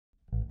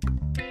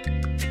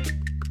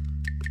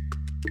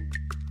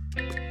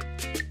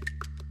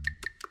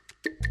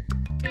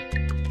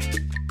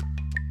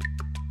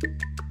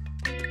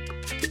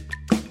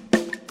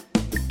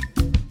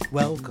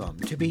Welcome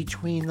to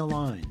Between the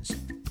Lines,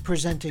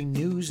 presenting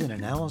news and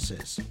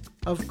analysis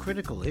of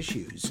critical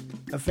issues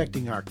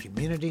affecting our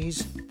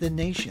communities, the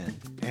nation,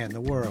 and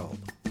the world.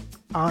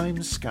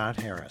 I'm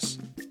Scott Harris.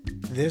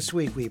 This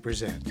week we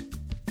present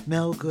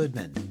Mel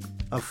Goodman,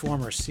 a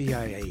former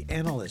CIA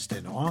analyst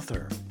and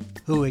author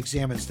who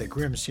examines the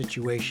grim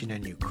situation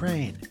in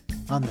Ukraine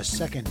on the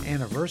second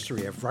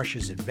anniversary of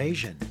Russia's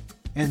invasion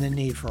and the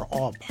need for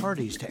all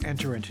parties to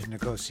enter into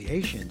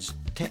negotiations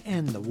to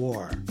end the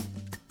war.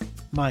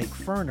 Mike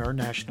Ferner,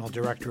 National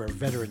Director of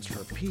Veterans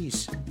for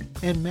Peace,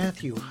 and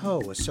Matthew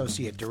Ho,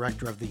 Associate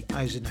Director of the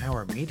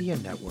Eisenhower Media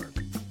Network,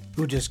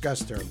 who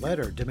discussed their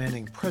letter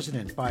demanding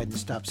President Biden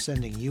stop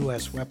sending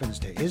U.S. weapons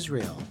to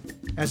Israel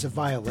as a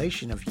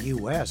violation of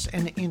U.S.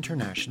 and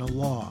international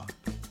law.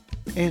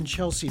 And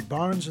Chelsea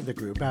Barnes of the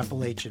group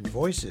Appalachian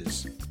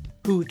Voices,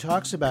 who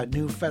talks about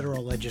new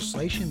federal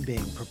legislation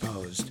being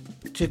proposed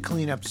to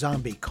clean up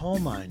zombie coal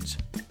mines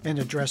and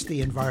address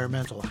the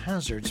environmental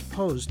hazards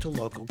posed to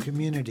local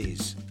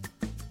communities.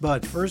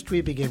 But first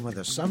we begin with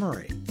a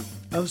summary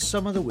of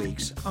some of the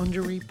week's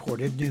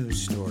underreported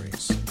news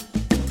stories.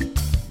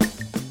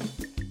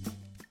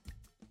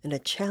 In a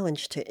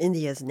challenge to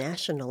India's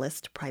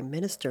nationalist Prime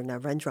Minister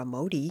Narendra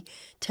Modi,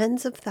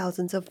 tens of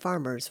thousands of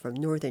farmers from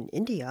northern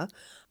India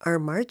are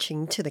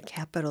marching to the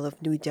capital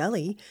of New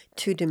Delhi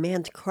to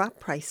demand crop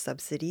price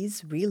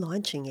subsidies,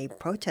 relaunching a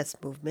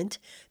protest movement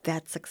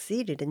that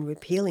succeeded in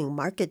repealing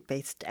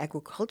market-based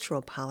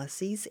agricultural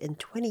policies in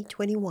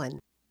 2021.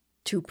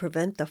 To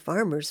prevent the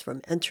farmers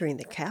from entering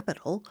the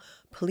capital,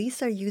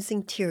 police are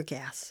using tear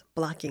gas,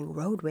 blocking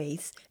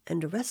roadways,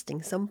 and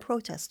arresting some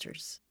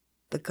protesters.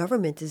 The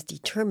government is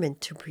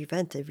determined to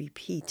prevent a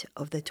repeat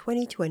of the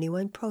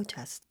 2021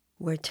 protests,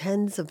 where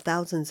tens of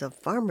thousands of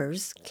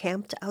farmers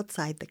camped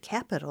outside the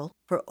capital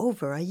for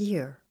over a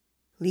year.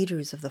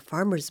 Leaders of the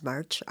Farmers'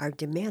 March are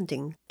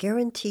demanding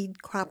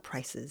guaranteed crop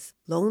prices,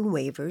 loan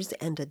waivers,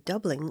 and a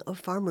doubling of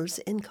farmers'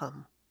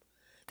 income.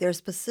 They are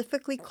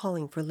specifically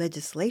calling for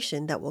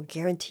legislation that will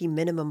guarantee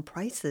minimum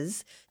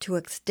prices to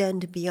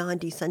extend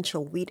beyond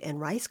essential wheat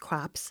and rice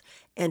crops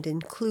and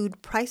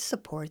include price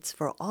supports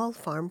for all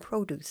farm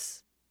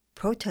produce.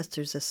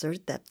 Protesters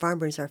assert that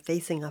farmers are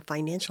facing a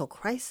financial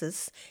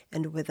crisis,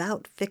 and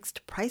without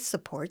fixed price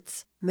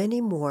supports,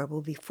 many more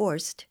will be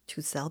forced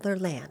to sell their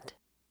land.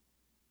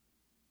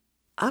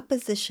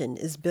 Opposition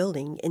is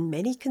building in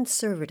many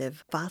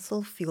conservative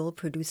fossil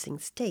fuel-producing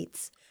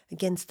states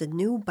against the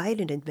new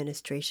Biden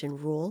administration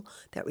rule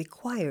that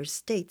requires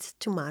states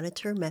to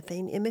monitor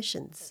methane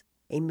emissions,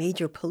 a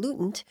major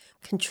pollutant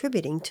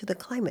contributing to the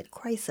climate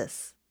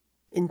crisis.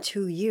 In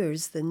 2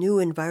 years, the new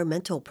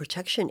Environmental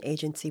Protection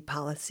Agency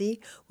policy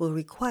will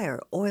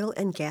require oil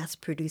and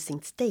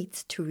gas-producing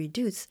states to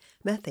reduce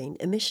methane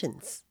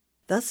emissions.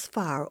 Thus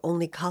far,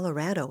 only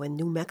Colorado and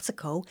New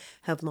Mexico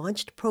have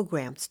launched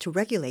programs to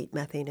regulate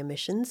methane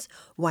emissions,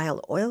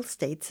 while oil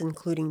states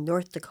including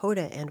North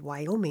Dakota and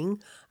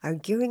Wyoming are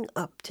gearing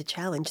up to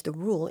challenge the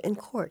rule in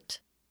court.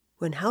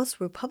 When House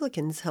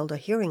Republicans held a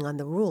hearing on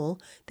the rule,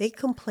 they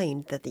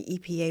complained that the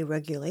EPA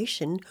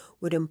regulation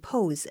would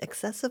impose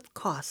excessive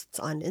costs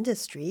on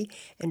industry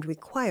and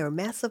require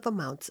massive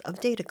amounts of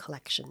data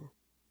collection.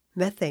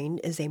 Methane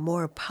is a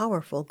more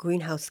powerful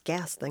greenhouse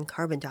gas than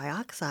carbon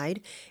dioxide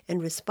and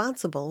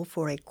responsible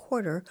for a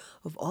quarter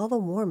of all the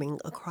warming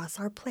across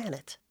our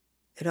planet.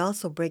 It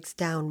also breaks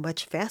down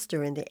much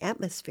faster in the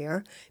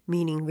atmosphere,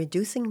 meaning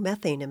reducing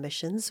methane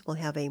emissions will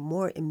have a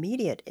more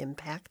immediate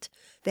impact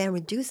than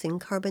reducing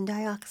carbon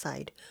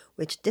dioxide,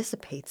 which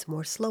dissipates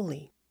more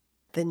slowly.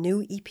 The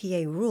new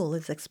EPA rule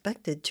is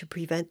expected to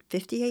prevent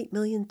 58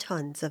 million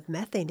tons of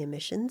methane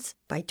emissions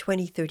by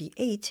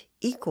 2038,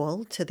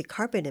 equal to the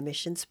carbon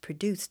emissions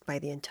produced by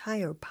the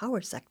entire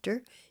power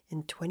sector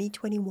in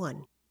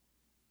 2021.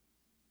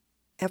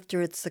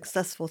 After its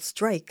successful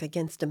strike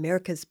against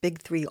America's big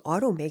three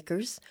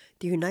automakers,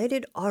 the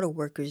United Auto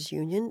Workers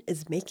Union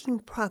is making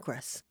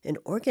progress in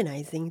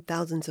organizing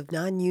thousands of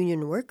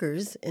non-union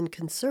workers in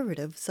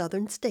conservative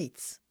southern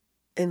states.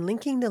 In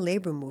linking the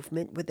labor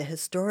movement with the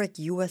historic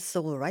U.S.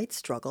 civil rights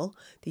struggle,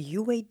 the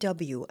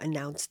UAW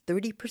announced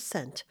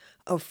 30%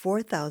 of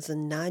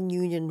 4,000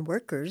 non-union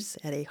workers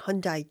at a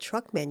Hyundai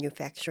truck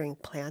manufacturing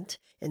plant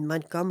in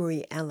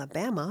Montgomery,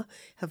 Alabama,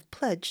 have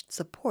pledged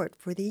support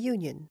for the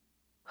union.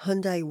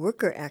 Hyundai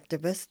worker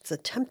activists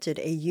attempted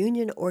a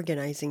union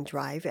organizing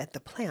drive at the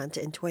plant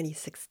in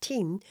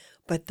 2016,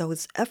 but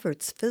those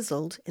efforts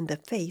fizzled in the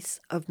face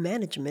of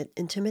management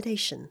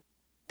intimidation.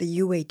 The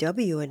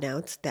UAW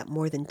announced that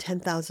more than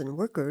 10,000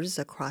 workers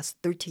across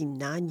 13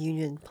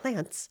 non-union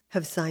plants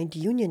have signed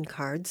union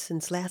cards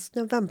since last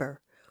November,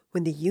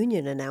 when the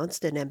union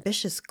announced an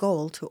ambitious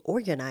goal to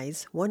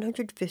organize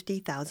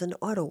 150,000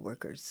 auto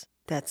workers.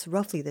 That's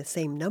roughly the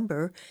same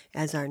number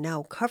as are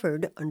now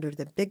covered under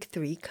the Big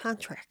Three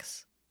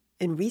contracts.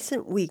 In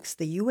recent weeks,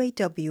 the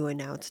UAW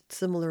announced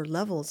similar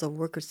levels of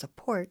worker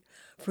support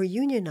for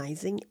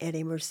unionizing at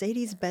a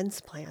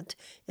Mercedes-Benz plant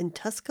in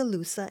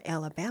Tuscaloosa,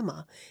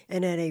 Alabama,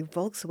 and at a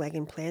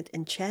Volkswagen plant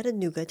in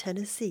Chattanooga,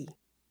 Tennessee.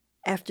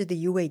 After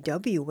the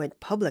UAW went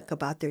public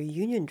about their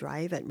union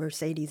drive at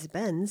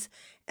Mercedes-Benz,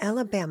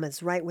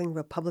 Alabama's right-wing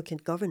Republican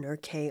Governor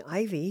Kay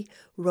Ivey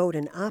wrote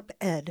an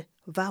op-ed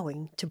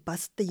vowing to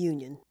bust the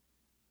union.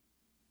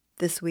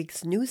 This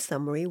week's news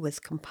summary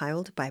was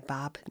compiled by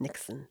Bob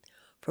Nixon.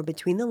 For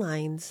Between the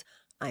Lines,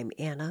 I'm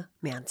Anna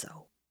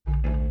Manzo.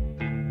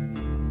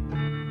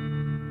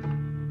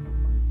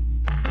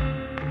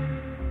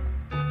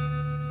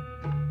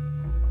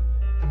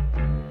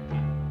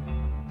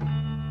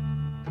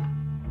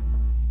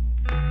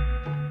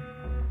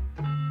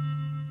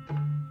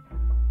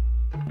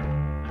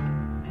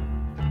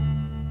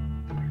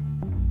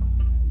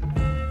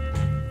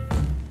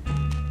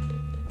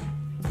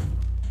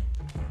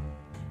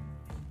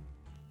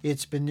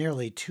 It's been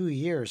nearly 2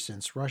 years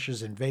since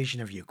Russia's invasion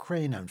of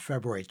Ukraine on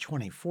February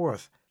 24,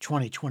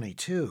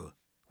 2022,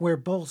 where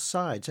both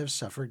sides have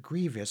suffered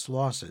grievous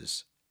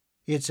losses.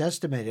 It's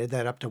estimated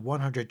that up to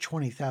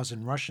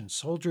 120,000 Russian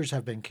soldiers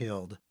have been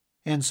killed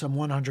and some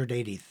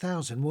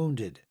 180,000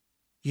 wounded.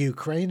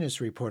 Ukraine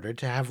is reported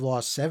to have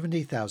lost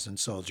 70,000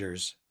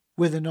 soldiers,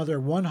 with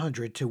another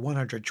 100 to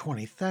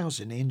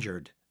 120,000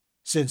 injured.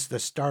 Since the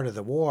start of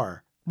the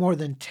war, more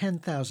than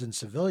 10,000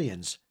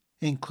 civilians,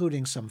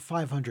 including some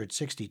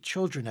 560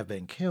 children, have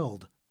been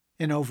killed,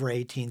 and over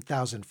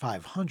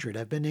 18,500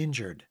 have been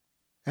injured.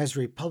 As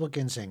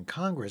Republicans in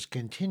Congress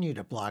continue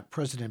to block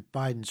President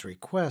Biden's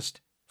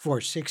request for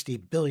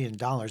 $60 billion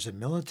in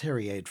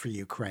military aid for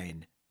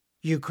Ukraine,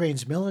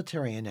 Ukraine's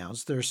military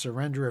announced their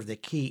surrender of the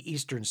key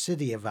eastern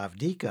city of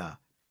Avdiivka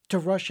to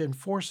Russian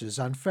forces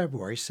on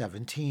February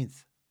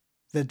 17th.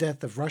 The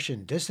death of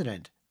Russian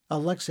dissident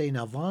Alexei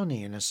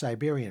Navalny in a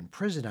Siberian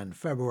prison on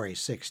February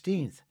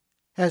 16th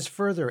has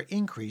further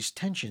increased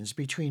tensions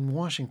between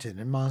Washington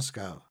and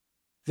Moscow.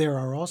 There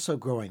are also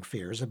growing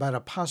fears about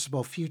a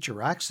possible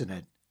future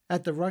accident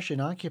at the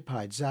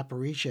Russian-occupied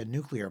Zaporizhzhia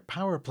nuclear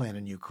power plant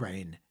in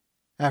Ukraine,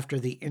 after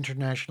the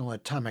International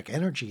Atomic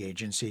Energy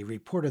Agency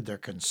reported their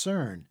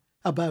concern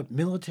about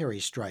military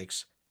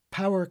strikes,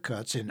 power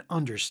cuts, and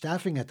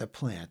understaffing at the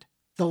plant,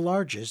 the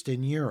largest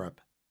in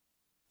Europe.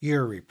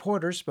 Your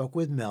reporter spoke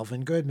with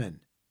Melvin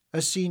Goodman,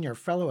 a senior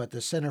fellow at the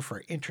Center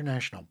for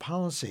International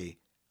Policy,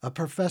 a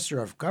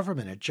professor of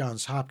government at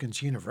Johns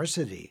Hopkins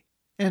University,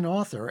 an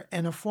author,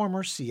 and a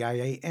former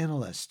CIA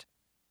analyst.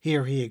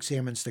 Here he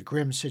examines the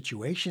grim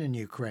situation in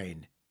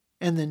Ukraine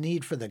and the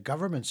need for the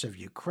governments of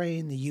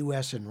Ukraine, the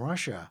U.S., and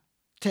Russia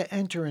to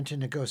enter into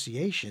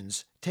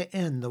negotiations to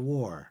end the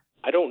war.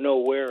 I don't know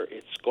where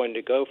it's going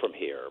to go from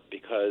here,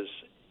 because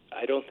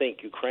I don't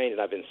think Ukraine,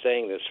 and I've been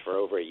saying this for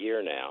over a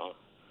year now,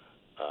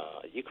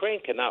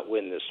 Ukraine cannot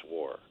win this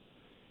war.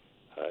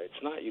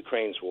 It's not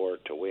Ukraine's war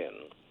to win.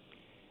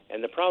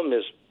 And the problem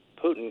is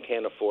Putin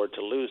can't afford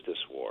to lose this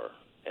war.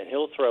 And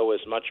he'll throw as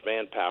much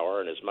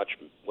manpower and as much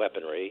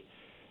weaponry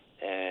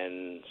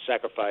and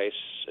sacrifice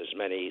as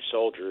many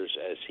soldiers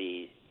as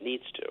he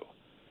needs to.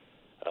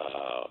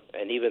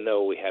 And even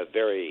though we have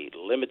very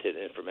limited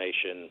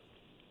information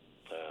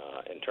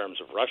in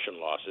terms of Russian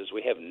losses,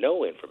 we have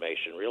no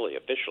information really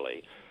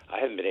officially.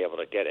 I haven't been able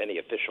to get any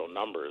official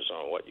numbers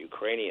on what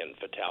Ukrainian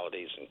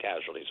fatalities and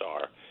casualties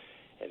are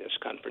in this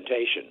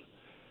confrontation.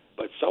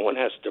 But someone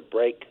has to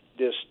break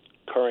this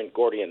current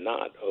Gordian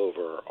knot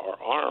over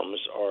our arms,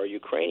 or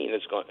Ukraine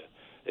is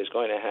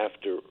going to have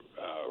to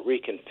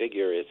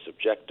reconfigure its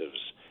objectives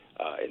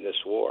in this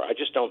war. I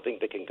just don't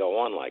think they can go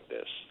on like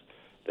this.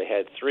 They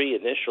had 3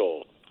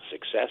 initial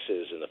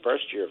successes in the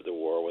first year of the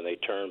war when they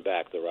turned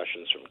back the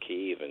Russians from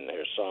Kyiv and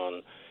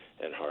Kherson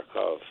and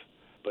Kharkov.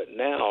 But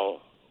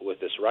now, with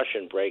this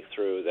Russian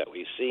breakthrough that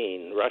we've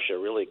seen, Russia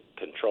really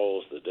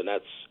controls the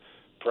Donetsk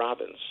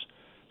province.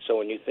 So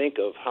when you think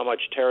of how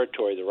much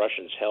territory the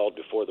Russians held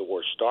before the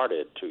war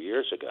started 2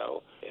 years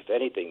ago, if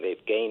anything,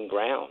 they've gained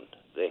ground.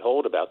 They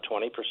hold about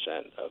 20%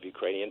 of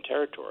Ukrainian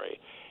territory.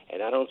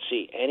 And I don't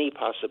see any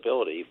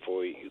possibility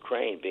for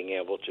Ukraine being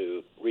able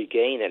to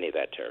regain any of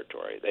that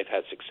territory. They've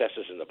had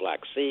successes in the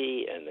Black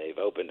Sea, and they've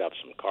opened up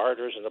some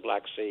corridors in the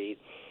Black Sea.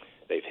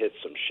 They've hit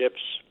some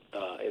ships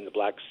in the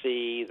Black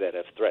Sea that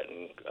have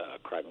threatened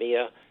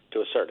Crimea to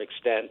a certain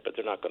extent, but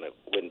they're not going to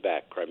win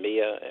back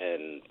Crimea,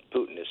 and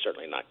Putin is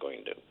certainly not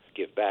going to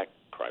give back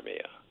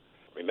Crimea.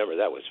 Remember,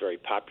 that was very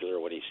popular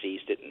when he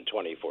seized it in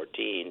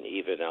 2014.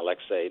 Even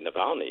Alexei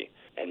Navalny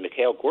and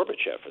Mikhail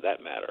Gorbachev, for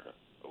that matter,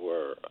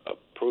 were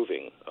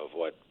approving of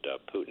what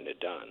Putin had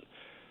done.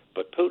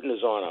 But Putin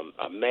is on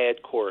a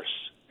mad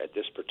course at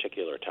this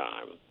particular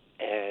time,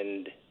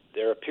 and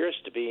there appears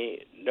to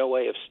be no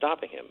way of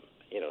stopping him.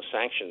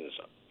 Sanctions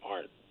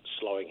aren't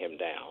slowing him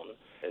down.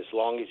 As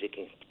long as he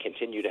can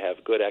continue to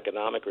have good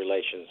economic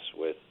relations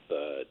with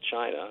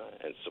China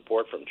and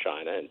support from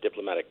China and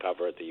diplomatic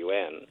cover at the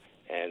UN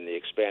and the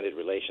expanded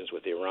relations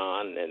with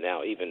Iran and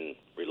now even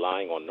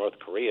relying on North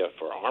Korea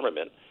for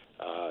armament,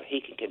 he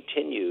can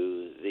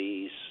continue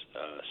these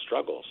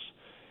struggles.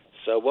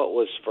 So what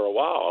was for a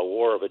while a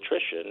war of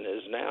attrition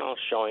is now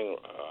showing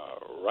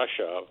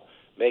Russia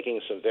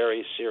making some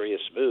very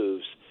serious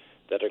moves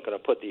that are going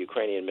to put the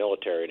Ukrainian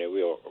military in a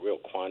real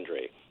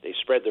quandary. They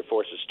spread their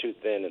forces too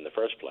thin in the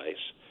first place.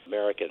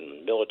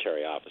 American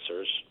military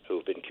officers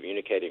who've been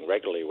communicating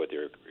regularly with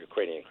their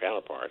Ukrainian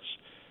counterparts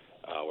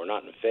were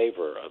not in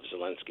favor of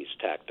Zelensky's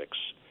tactics.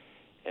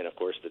 And, of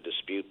course, the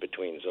dispute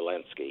between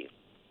Zelensky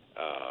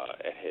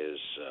and his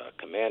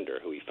commander,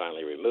 who he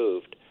finally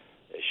removed,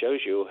 shows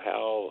you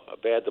how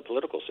bad the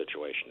political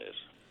situation is.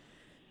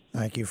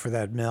 Thank you for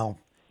that, Mel.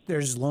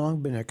 There's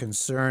long been a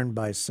concern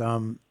by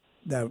some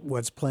that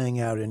what's playing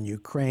out in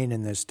Ukraine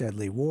in this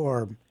deadly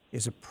war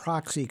is a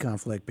proxy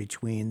conflict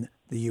between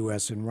the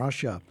U.S. and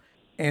Russia.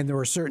 And there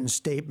were certain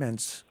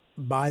statements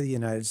by the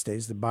United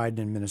States, the Biden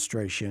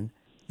administration,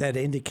 that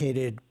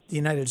indicated the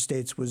United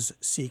States was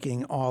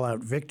seeking all-out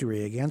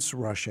victory against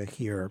Russia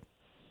here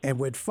and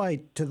would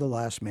fight to the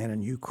last man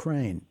in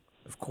Ukraine.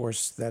 Of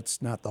course,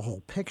 that's not the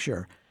whole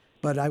picture.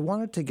 But I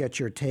wanted to get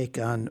your take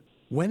on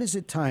when is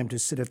it time to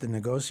sit at the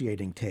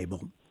negotiating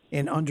table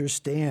and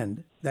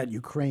understand that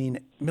Ukraine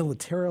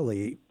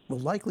militarily will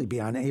likely be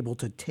unable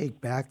to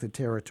take back the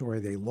territory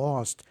they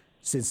lost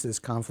since this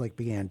conflict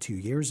began 2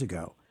 years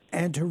ago,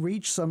 and to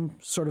reach some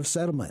sort of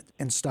settlement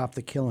and stop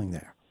the killing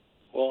there?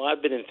 Well,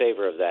 I've been in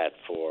favor of that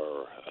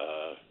for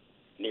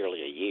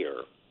nearly a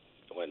year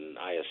when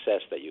I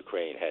assessed that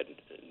Ukraine had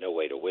no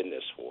way to win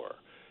this war.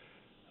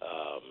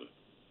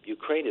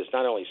 Ukraine is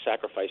not only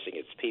sacrificing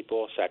its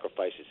people,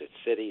 sacrifices its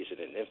cities and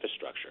its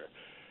infrastructure.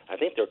 I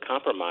think they're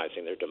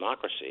compromising their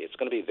democracy. It's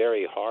going to be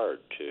very hard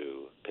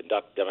to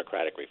conduct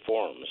democratic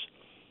reforms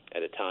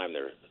at a time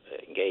they're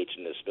engaged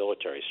in this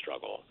military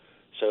struggle.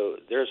 So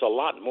there's a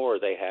lot more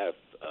they have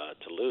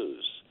to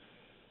lose.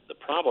 The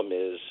problem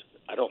is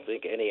I don't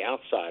think any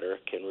outsider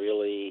can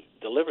really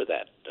deliver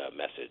that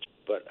message.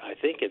 But I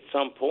think at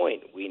some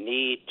point we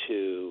need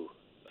to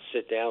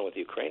sit down with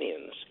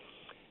Ukrainians.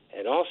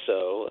 And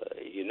also,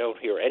 you don't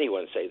hear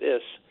anyone say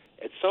this,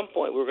 at some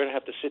point we're going to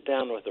have to sit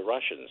down with the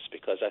Russians,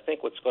 because I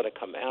think what's going to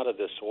come out of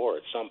this war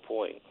at some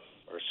point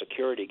are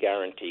security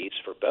guarantees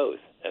for both.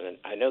 And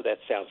I know that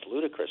sounds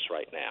ludicrous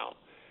right now,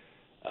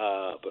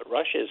 but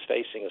Russia is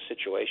facing a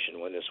situation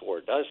when this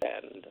war does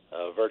end,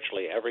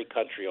 virtually every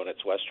country on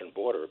its western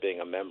border being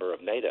a member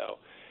of NATO.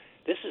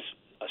 This is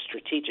a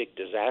strategic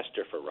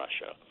disaster for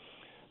Russia,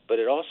 but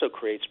it also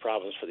creates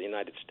problems for the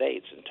United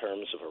States in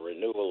terms of a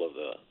renewal of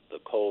the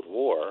Cold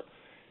War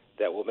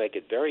that will make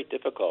it very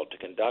difficult to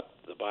conduct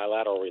the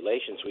bilateral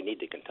relations we need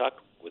to conduct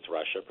with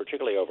Russia,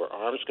 particularly over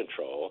arms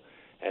control,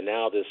 and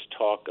now this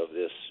talk of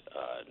this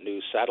new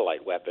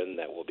satellite weapon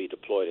that will be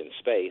deployed in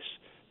space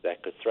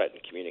that could threaten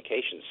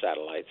communication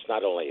satellites,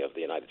 not only of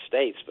the United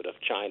States, but of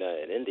China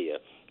and India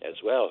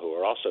as well, who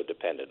are also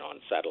dependent on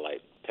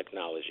satellite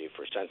technology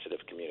for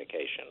sensitive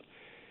communication.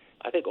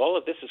 I think all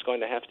of this is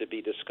going to have to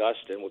be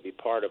discussed and will be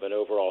part of an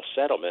overall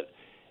settlement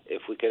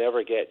if we could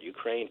ever get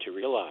Ukraine to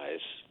realize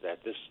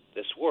that this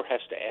war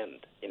has to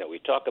end. You know, we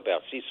talk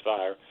about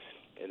ceasefire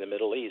in the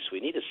Middle East.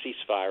 We need a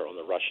ceasefire on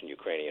the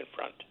Russian-Ukrainian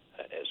front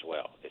as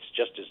well. It's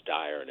just as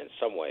dire, and in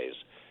some ways,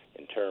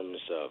 in terms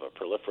of a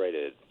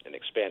proliferated and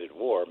expanded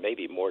war,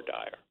 maybe more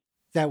dire.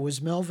 That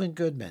was Melvin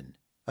Goodman,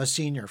 a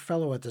senior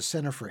fellow at the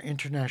Center for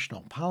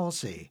International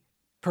Policy,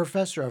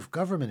 professor of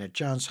government at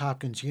Johns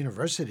Hopkins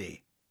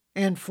University,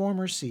 and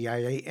former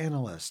CIA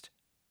analyst.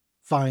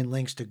 Find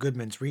links to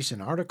Goodman's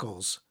recent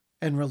articles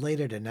and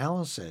related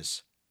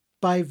analysis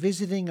by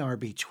visiting our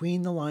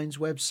Between the Lines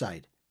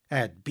website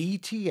at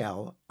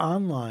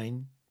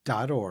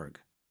btlonline.org.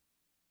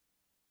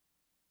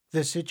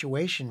 The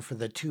situation for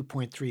the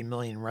 2.3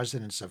 million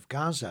residents of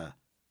Gaza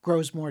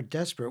grows more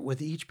desperate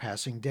with each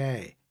passing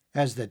day,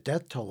 as the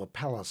death toll of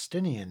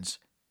Palestinians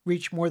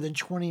reached more than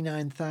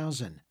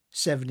 29,000,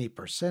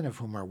 70% of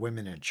whom are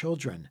women and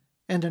children,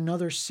 and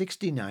another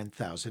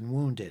 69,000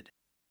 wounded.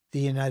 The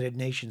United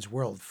Nations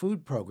World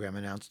Food Program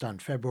announced on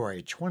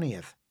February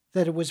 20th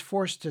that it was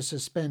forced to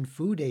suspend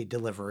food aid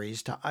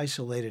deliveries to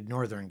isolated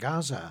northern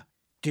Gaza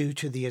due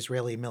to the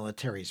Israeli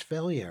military's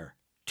failure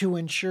to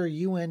ensure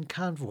UN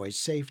convoys'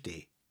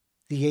 safety.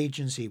 The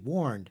agency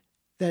warned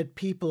that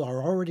people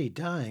are already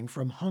dying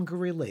from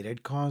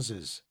hunger-related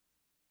causes.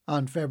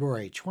 On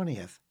February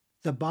 20th,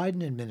 the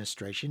Biden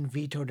administration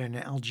vetoed an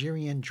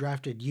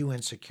Algerian-drafted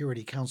UN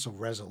Security Council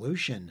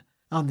resolution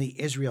on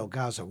the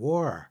Israel-Gaza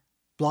war,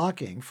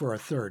 blocking for a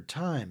third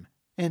time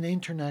an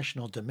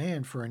international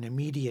demand for an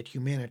immediate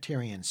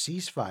humanitarian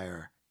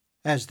ceasefire,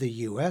 as the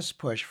U.S.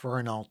 pushed for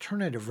an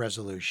alternative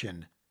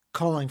resolution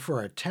calling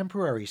for a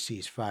temporary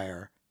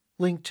ceasefire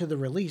linked to the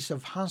release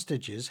of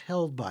hostages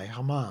held by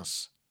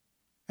Hamas.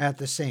 At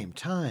the same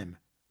time,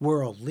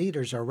 world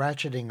leaders are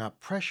ratcheting up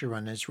pressure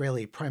on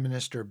Israeli Prime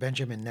Minister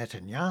Benjamin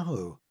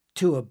Netanyahu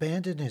to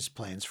abandon his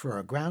plans for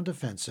a ground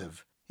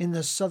offensive in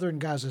the southern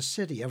Gaza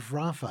city of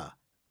Rafah,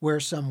 where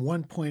some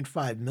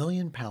 1.5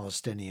 million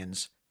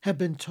Palestinians have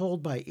been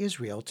told by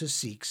Israel to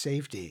seek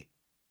safety.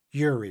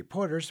 Your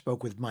reporter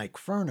spoke with Mike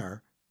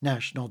Ferner,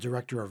 National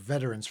Director of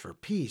Veterans for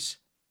Peace,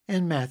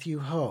 and Matthew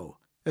Ho,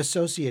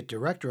 Associate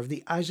Director of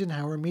the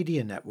Eisenhower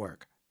Media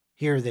Network.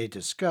 Here they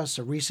discuss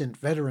a recent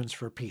Veterans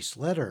for Peace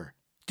letter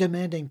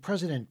demanding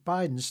President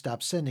Biden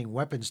stop sending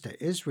weapons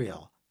to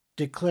Israel,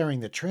 declaring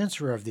the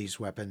transfer of these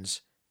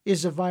weapons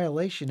is a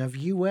violation of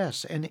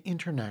U.S. and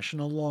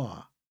international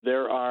law.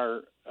 There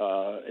are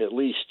at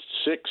least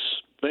 6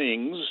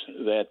 things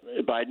that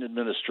the Biden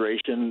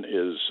administration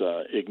is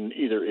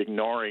either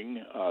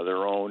ignoring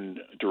their own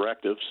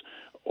directives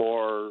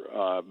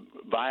or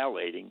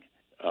violating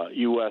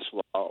U.S.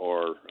 law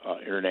or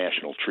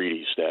international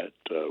treaties that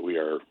we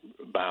are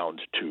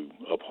bound to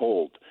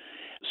uphold,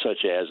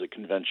 such as a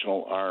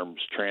conventional arms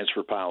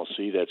transfer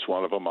policy. That's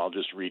one of them. I'll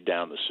just read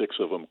down the 6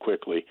 of them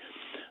quickly.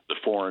 The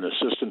Foreign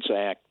Assistance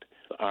Act,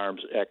 the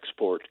Arms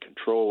Export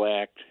Control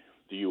Act,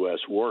 the U.S.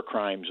 War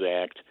Crimes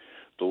Act,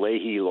 the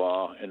Leahy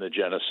Law, and the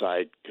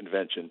Genocide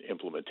Convention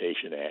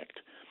Implementation Act.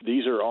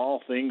 These are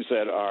all things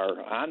that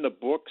are on the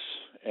books,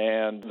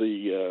 and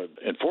the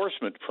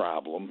enforcement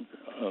problem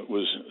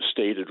was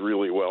stated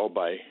really well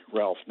by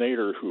Ralph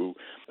Nader, who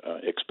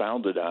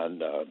expounded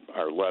on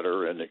our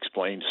letter and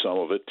explained some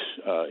of it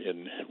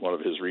in one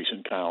of his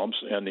recent columns.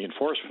 And the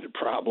enforcement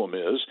problem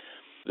is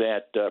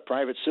that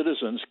private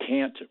citizens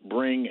can't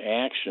bring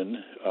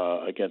action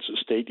against the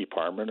State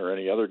Department or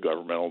any other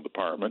governmental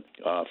department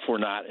for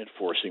not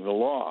enforcing the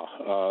law.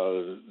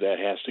 That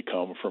has to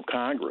come from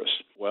Congress.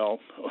 Well,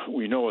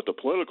 we know what the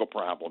political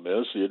problem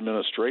is. The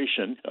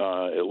administration,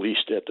 at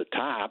least at the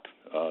top,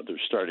 they're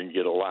starting to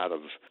get a lot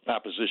of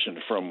opposition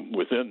from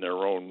within their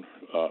own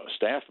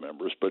staff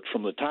members, but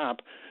from the top,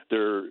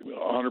 they're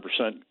 100%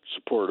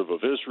 supportive of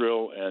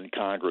Israel, and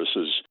Congress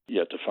is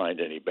yet to find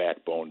any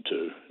backbone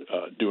to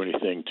do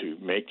anything to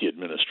make the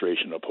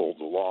administration uphold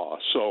the law.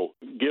 So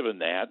given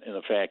that and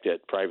the fact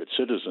that private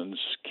citizens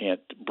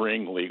can't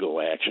bring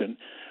legal action,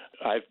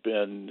 I've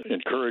been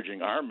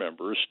encouraging our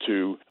members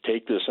to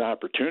take this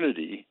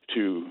opportunity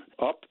to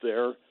up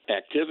their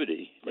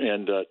activity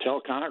and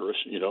tell Congress,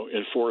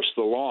 enforce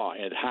the law.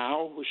 And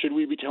how should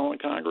we be telling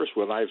Congress?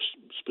 What I've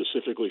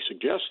specifically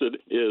suggested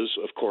is,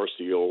 of course,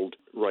 the old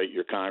write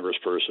your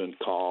congressperson,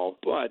 call,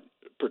 but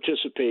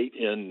participate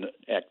in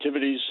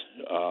activities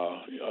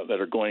that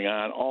are going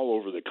on all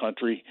over the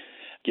country.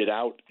 Get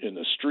out in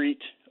the street.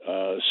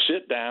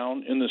 Sit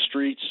down in the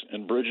streets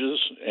and bridges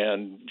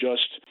and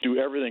just do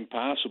everything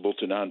possible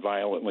to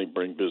nonviolently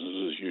bring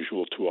business as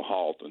usual to a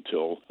halt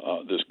until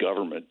this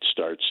government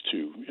starts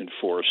to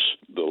enforce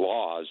the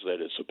laws that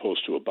it's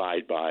supposed to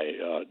abide by,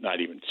 not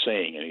even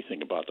saying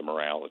anything about the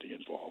morality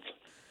involved.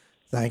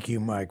 Thank you,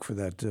 Mike, for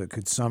that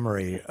good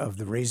summary of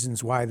the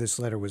reasons why this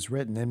letter was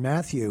written. And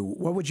Matthew,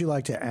 what would you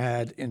like to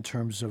add in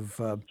terms of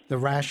the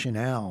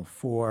rationale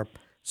for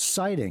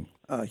citing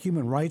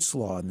human rights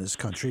law in this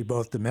country,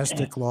 both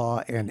domestic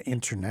law and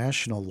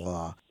international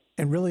law,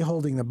 and really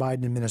holding the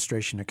Biden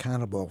administration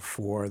accountable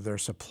for their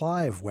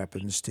supply of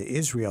weapons to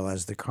Israel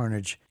as the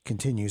carnage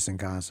continues in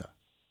Gaza?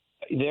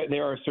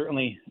 There are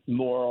certainly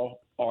moral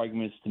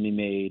arguments to be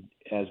made,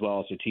 as well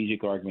as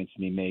strategic arguments to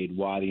be made,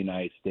 why the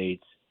United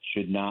States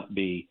should not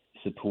be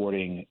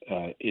supporting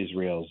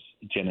Israel's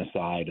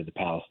genocide of the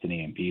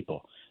Palestinian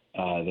people.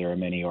 There are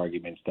many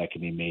arguments that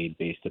can be made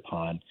based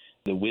upon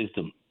the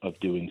wisdom of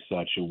doing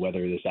such, or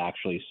whether this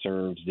actually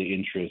serves the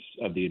interests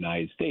of the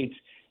United States,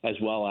 as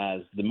well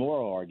as the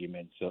moral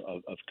arguments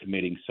of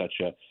committing such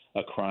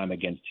a crime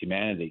against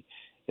humanity.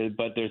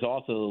 But there's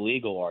also the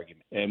legal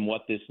argument. And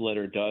what this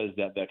letter does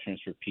that Veterans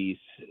for Peace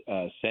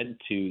sent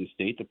to the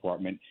State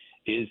Department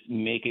is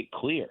make it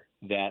clear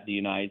that the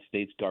United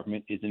States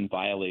government is in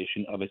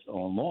violation of its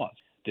own laws.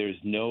 There's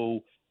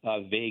no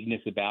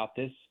vagueness about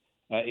this.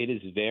 It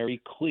is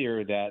very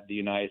clear that the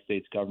United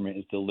States government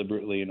is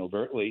deliberately and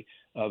overtly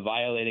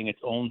violating its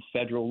own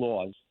federal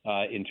laws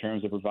in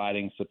terms of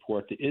providing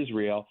support to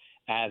Israel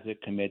as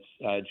it commits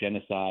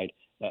genocide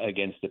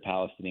against the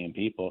Palestinian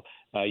people.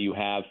 You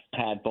have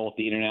had both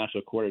the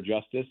International Court of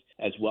Justice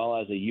as well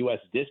as a U.S.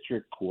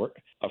 District Court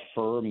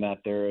affirm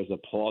that there is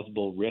a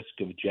plausible risk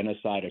of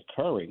genocide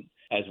occurring,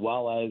 as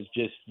well as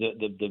just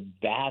the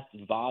vast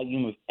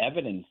volume of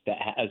evidence that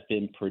has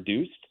been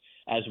produced,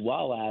 as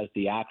well as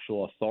the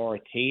actual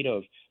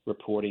authoritative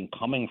reporting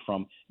coming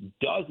from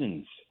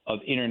dozens of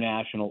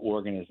international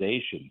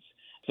organizations.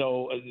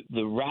 So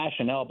the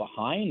rationale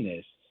behind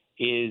this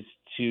is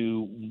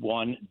to,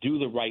 one, do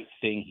the right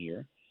thing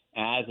here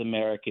as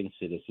American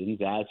citizens,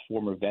 as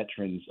former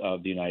veterans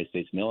of the United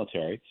States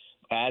military,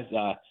 as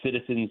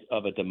citizens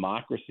of a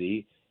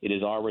democracy. It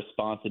is our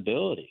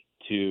responsibility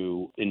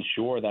to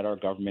ensure that our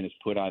government is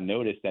put on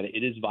notice that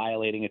it is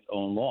violating its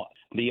own laws.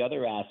 The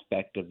other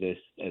aspect of this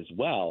as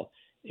well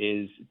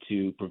is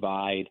to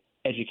provide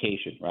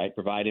education, right?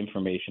 Provide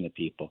information to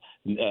people,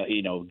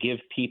 give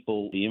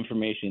people the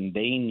information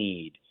they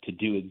need to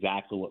do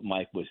exactly what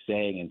Mike was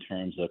saying in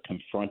terms of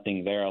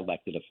confronting their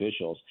elected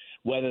officials,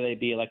 whether they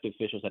be elected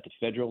officials at the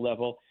federal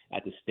level,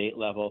 at the state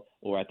level,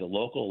 or at the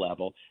local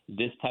level.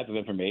 This type of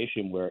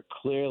information where it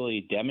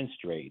clearly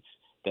demonstrates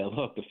that,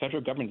 look, the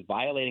federal government is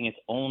violating its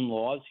own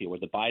laws here.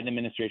 What the Biden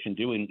administration is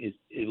doing is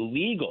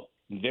illegal,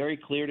 very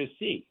clear to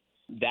see.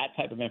 That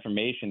type of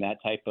information,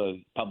 that type of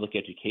public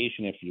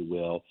education, if you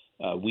will,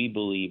 we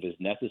believe is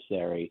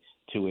necessary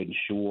to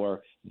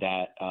ensure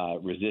that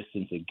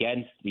resistance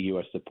against the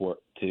U.S. support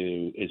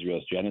to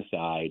Israel's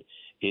genocide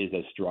is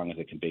as strong as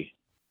it can be.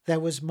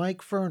 That was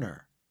Mike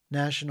Ferner,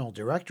 National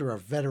Director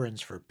of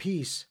Veterans for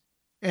Peace,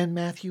 and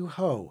Matthew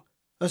Ho,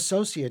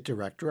 Associate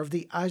Director of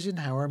the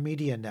Eisenhower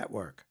Media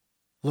Network.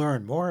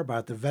 Learn more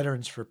about the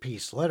Veterans for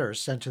Peace letter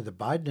sent to the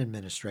Biden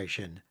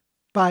administration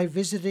by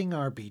visiting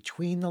our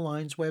Between the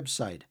Lines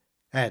website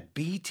at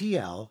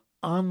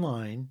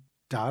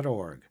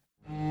btlonline.org.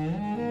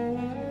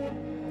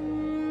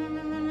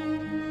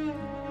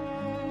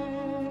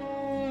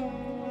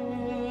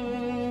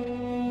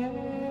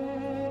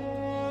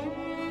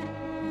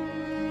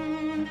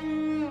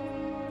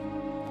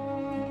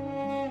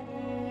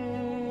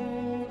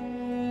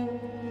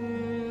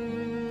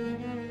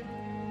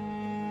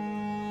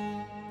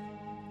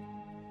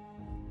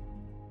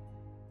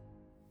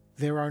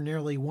 There are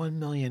nearly 1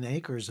 million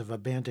acres of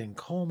abandoned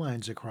coal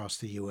mines across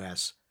the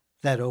U.S.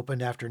 that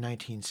opened after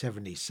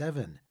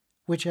 1977,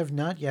 which have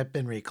not yet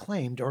been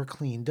reclaimed or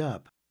cleaned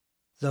up.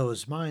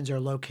 Those mines are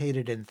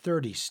located in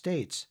 30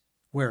 states,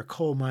 where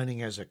coal mining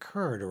has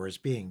occurred or is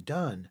being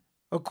done,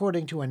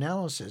 according to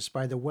analysis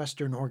by the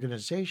Western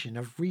Organization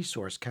of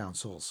Resource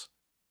Councils.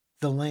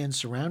 The land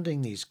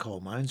surrounding these coal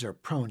mines are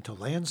prone to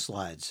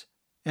landslides,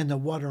 and the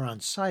water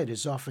on site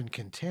is often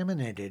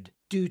contaminated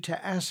due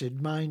to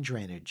acid mine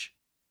drainage.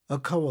 A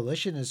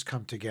coalition has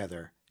come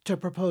together to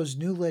propose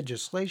new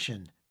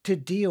legislation to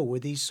deal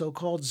with these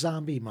so-called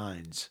zombie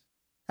mines.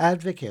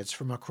 Advocates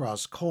from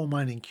across coal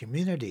mining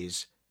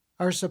communities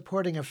are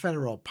supporting a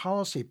federal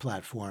policy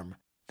platform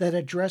that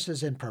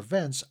addresses and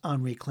prevents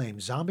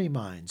unreclaimed zombie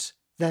mines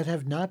that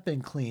have not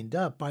been cleaned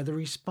up by the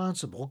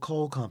responsible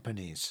coal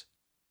companies.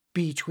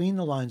 Between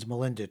the Lines'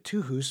 Melinda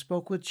Tuhus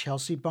spoke with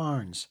Chelsea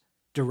Barnes,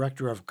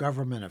 Director of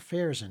Government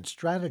Affairs and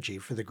Strategy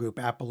for the group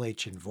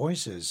Appalachian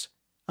Voices,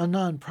 a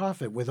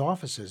nonprofit with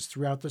offices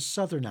throughout the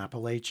southern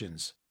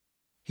Appalachians.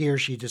 Here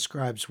she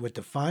describes what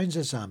defines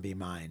a zombie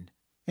mine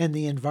and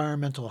the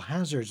environmental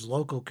hazards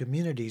local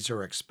communities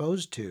are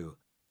exposed to,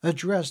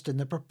 addressed in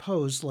the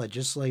proposed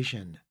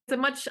legislation. It's a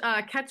much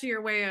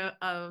catchier way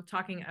of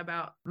talking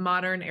about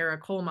modern era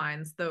coal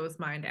mines, those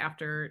mined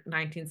after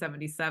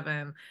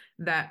 1977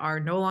 that are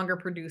no longer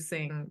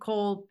producing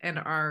coal and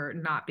are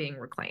not being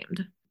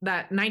reclaimed.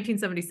 That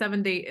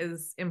 1977 date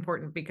is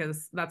important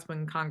because that's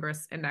when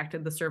Congress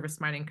enacted the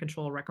Surface Mining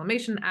Control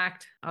Reclamation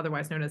Act,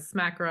 otherwise known as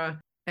SMCRA.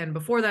 And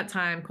before that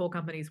time, coal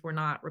companies were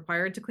not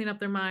required to clean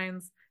up their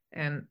mines.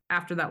 And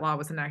after that law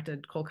was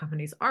enacted, coal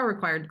companies are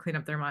required to clean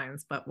up their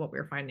mines. But what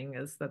we're finding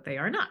is that they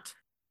are not.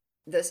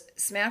 The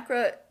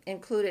SMCRA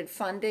included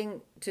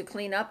funding to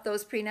clean up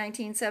those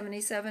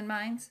pre-1977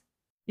 mines?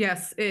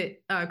 Yes,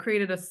 it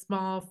created a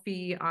small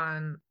fee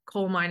on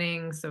coal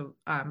mining, so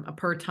a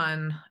per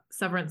ton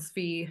severance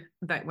fee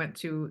that went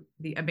to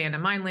the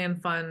Abandoned Mine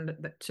Land Fund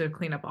to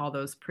clean up all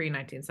those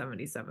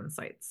pre-1977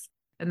 sites.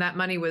 And that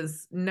money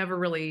was never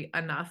really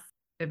enough.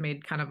 It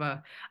made kind of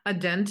a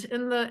dent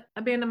in the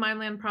abandoned mine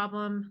land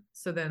problem.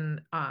 So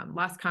then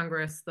last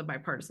Congress, the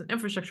bipartisan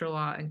infrastructure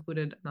law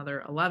included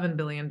another $11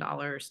 billion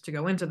to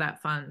go into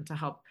that fund to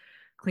help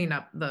clean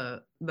up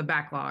the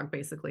backlog,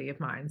 basically, of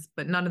mines.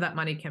 But none of that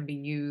money can be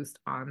used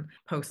on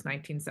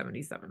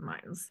post-1977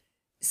 mines.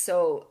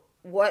 So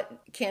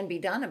what can be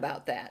done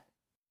about that?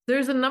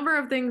 There's a number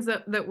of things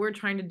that we're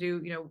trying to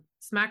do. You know,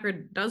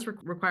 SMCRA does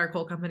require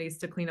coal companies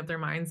to clean up their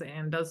mines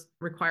and does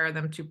require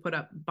them to put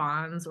up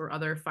bonds or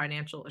other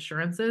financial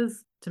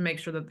assurances to make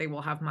sure that they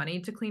will have money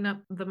to clean up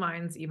the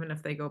mines, even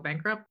if they go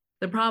bankrupt.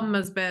 The problem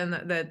has been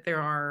that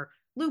there are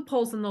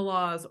loopholes in the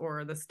laws,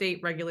 or the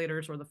state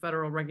regulators or the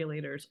federal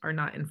regulators are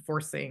not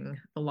enforcing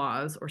the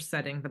laws or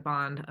setting the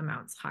bond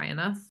amounts high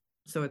enough.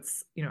 So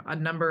it's, you know, a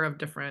number of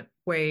different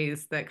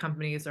ways that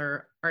companies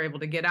are able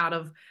to get out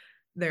of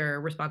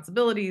their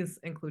responsibilities,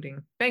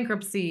 including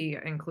bankruptcy,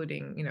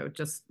 including, you know,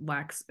 just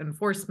lax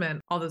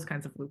enforcement, all those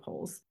kinds of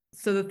loopholes.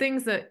 So the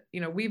things that, you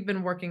know, we've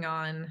been working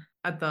on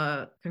at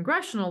the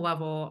congressional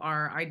level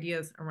are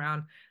ideas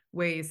around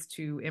ways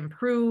to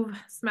improve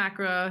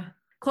SMCRA,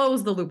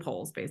 close the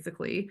loopholes,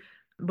 basically.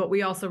 But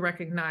we also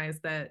recognize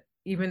that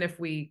even if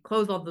we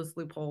close all those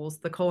loopholes,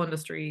 the coal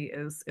industry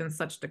is in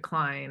such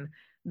decline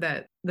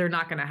that they're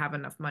not going to have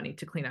enough money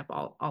to clean up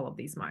all of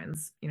these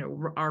mines. You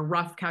know, our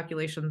rough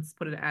calculations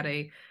put it at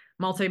a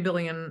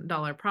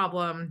multi-billion-dollar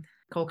problem.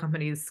 Coal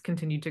companies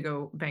continue to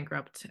go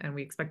bankrupt, and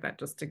we expect that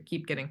just to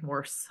keep getting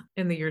worse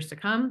in the years to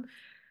come.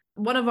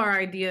 One of our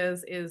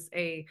ideas is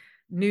a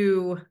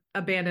new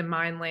abandoned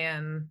mine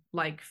land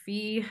like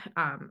fee.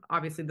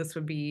 Obviously, this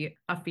would be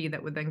a fee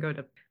that would then go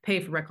to pay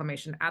for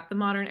reclamation at the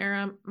modern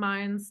era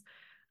mines,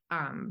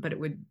 but it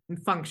would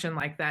function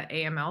like that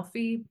AML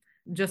fee,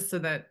 just so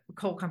that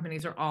coal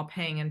companies are all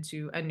paying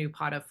into a new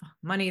pot of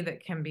money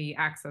that can be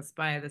accessed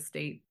by the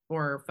state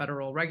or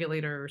federal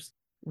regulators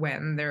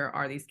when there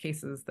are these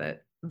cases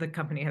that the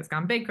company has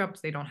gone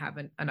bankrupt. They don't have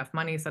enough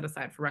money set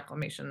aside for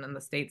reclamation, and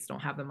the states don't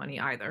have the money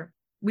either.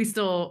 we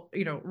still,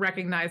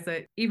 recognize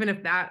that even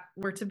if that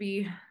were to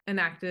be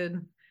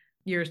enacted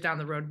years down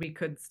the road, we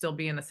could still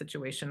be in a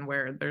situation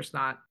where there's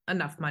not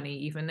enough money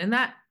even in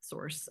that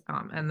source,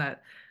 and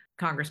that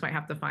Congress might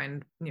have to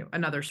find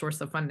another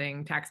source of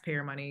funding,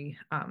 taxpayer money,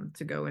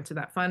 to go into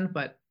that fund.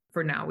 But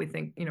for now, we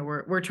think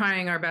we're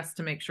trying our best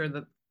to make sure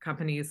that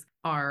companies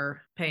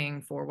are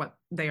paying for what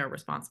they are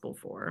responsible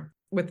for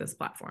with this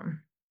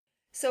platform.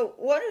 So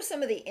what are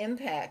some of the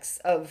impacts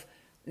of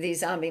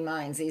these zombie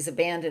mines, these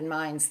abandoned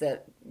mines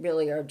that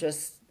really are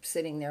just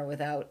sitting there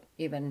without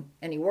even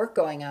any work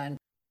going on?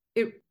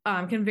 It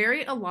can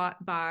vary a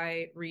lot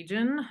by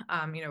region.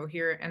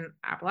 Here in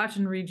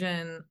Appalachian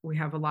region, we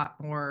have a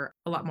lot more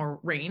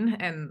rain,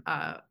 and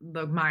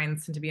the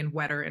mines tend to be in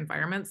wetter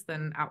environments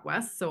than out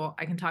west. So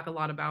I can talk a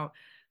lot about,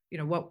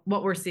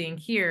 what we're seeing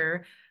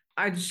here.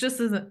 Just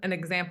as an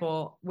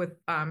example, with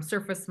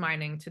surface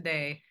mining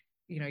today,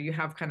 you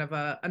have kind of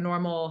a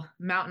normal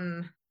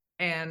mountain,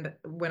 and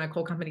when a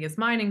coal company is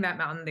mining that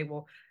mountain, they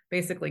will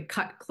basically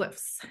cut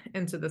cliffs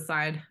into the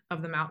side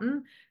of the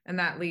mountain, and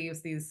that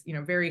leaves these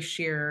very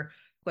sheer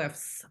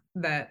cliffs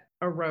that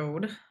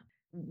erode.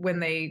 When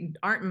they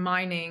aren't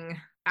mining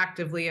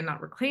actively and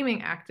not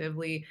reclaiming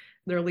actively,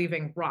 they're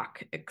leaving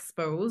rock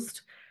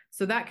exposed,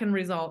 so that can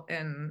result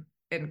in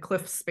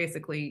cliffs,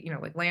 basically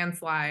like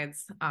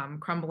landslides,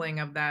 crumbling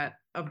of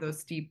those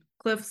steep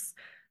cliffs,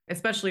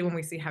 especially when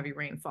we see heavy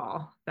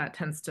rainfall. That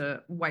tends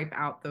to wipe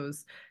out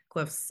those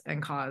cliffs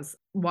and cause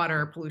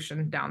water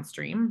pollution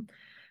downstream.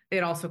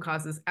 It also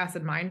causes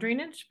acid mine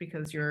drainage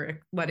because you're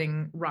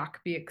letting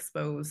rock be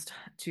exposed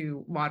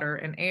to water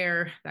and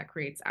air. That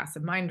creates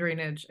acid mine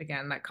drainage.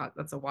 Again,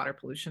 that's a water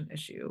pollution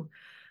issue.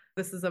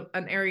 This is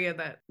an area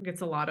that gets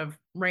a lot of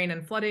rain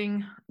and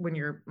flooding. When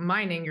you're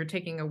mining, you're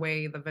taking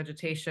away the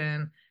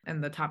vegetation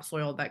and the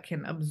topsoil that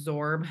can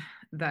absorb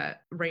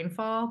that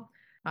rainfall.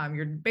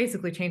 You're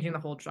basically changing the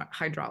whole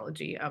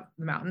hydrology of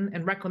the mountain,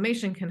 and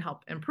reclamation can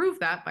help improve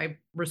that by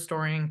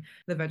restoring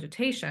the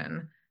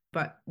vegetation.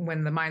 But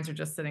when the mines are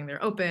just sitting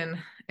there open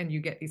and you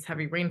get these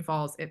heavy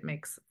rainfalls, it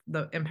makes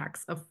the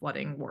impacts of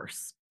flooding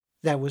worse.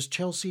 That was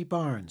Chelsea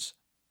Barnes,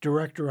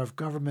 Director of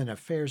Government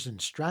Affairs and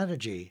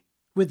Strategy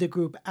with the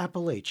group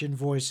Appalachian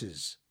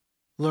Voices.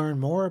 Learn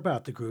more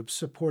about the group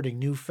supporting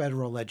new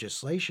federal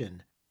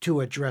legislation to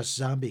address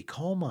zombie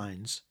coal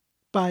mines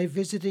by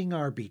visiting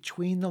our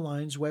Between the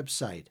Lines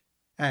website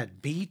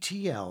at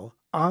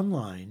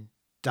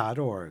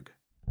btlonline.org.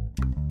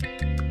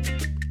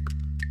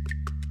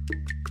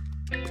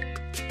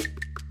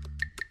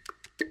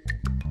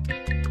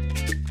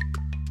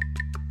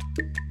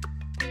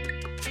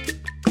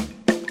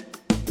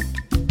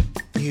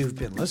 You've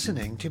been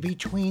listening to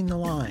Between the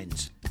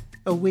Lines,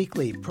 a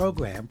weekly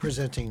program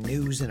presenting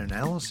news and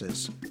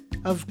analysis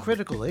of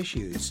critical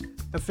issues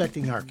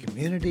affecting our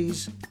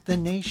communities, the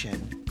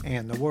nation,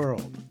 and the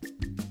world.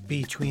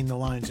 Between the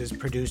Lines is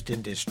produced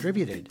and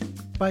distributed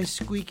by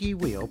Squeaky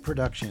Wheel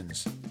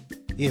Productions.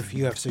 If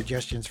you have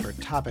suggestions for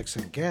topics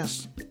and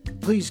guests,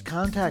 please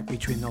contact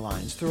Between the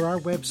Lines through our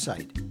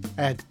website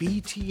at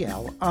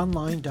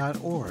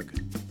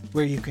btlonline.org,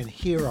 where you can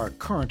hear our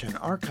current and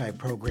archive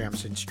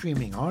programs in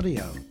streaming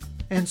audio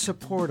and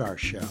support our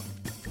show.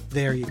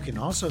 There you can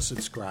also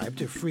subscribe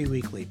to free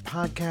weekly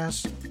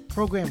podcasts,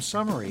 program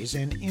summaries,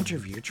 and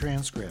interview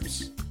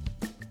transcripts.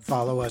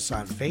 Follow us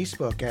on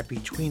Facebook at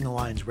Between the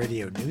Lines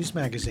Radio News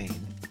Magazine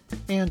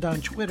and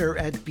on Twitter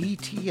at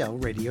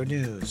BTL Radio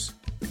News.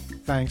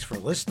 Thanks for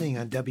listening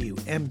on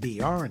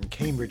WMBR in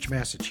Cambridge,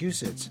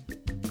 Massachusetts,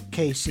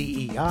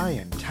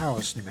 KCEI in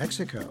Taos, New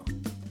Mexico,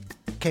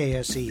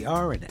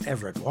 KSER in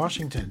Everett,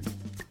 Washington,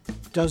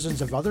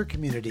 dozens of other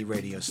community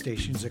radio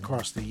stations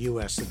across the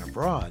U.S. and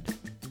abroad,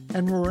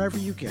 and wherever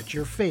you get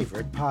your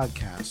favorite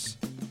podcasts.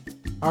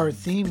 Our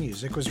theme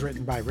music was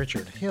written by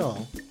Richard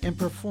Hill and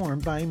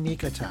performed by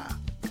Mikata.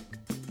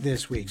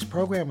 This week's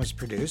program was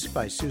produced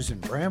by Susan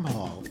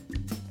Bramhall,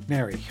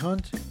 Mary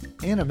Hunt,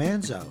 Anna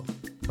Manzo,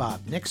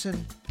 Bob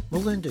Nixon,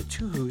 Melinda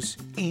Tuhus,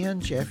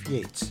 and Jeff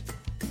Yates.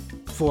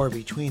 For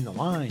Between the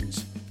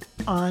Lines,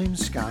 I'm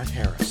Scott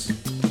Harris.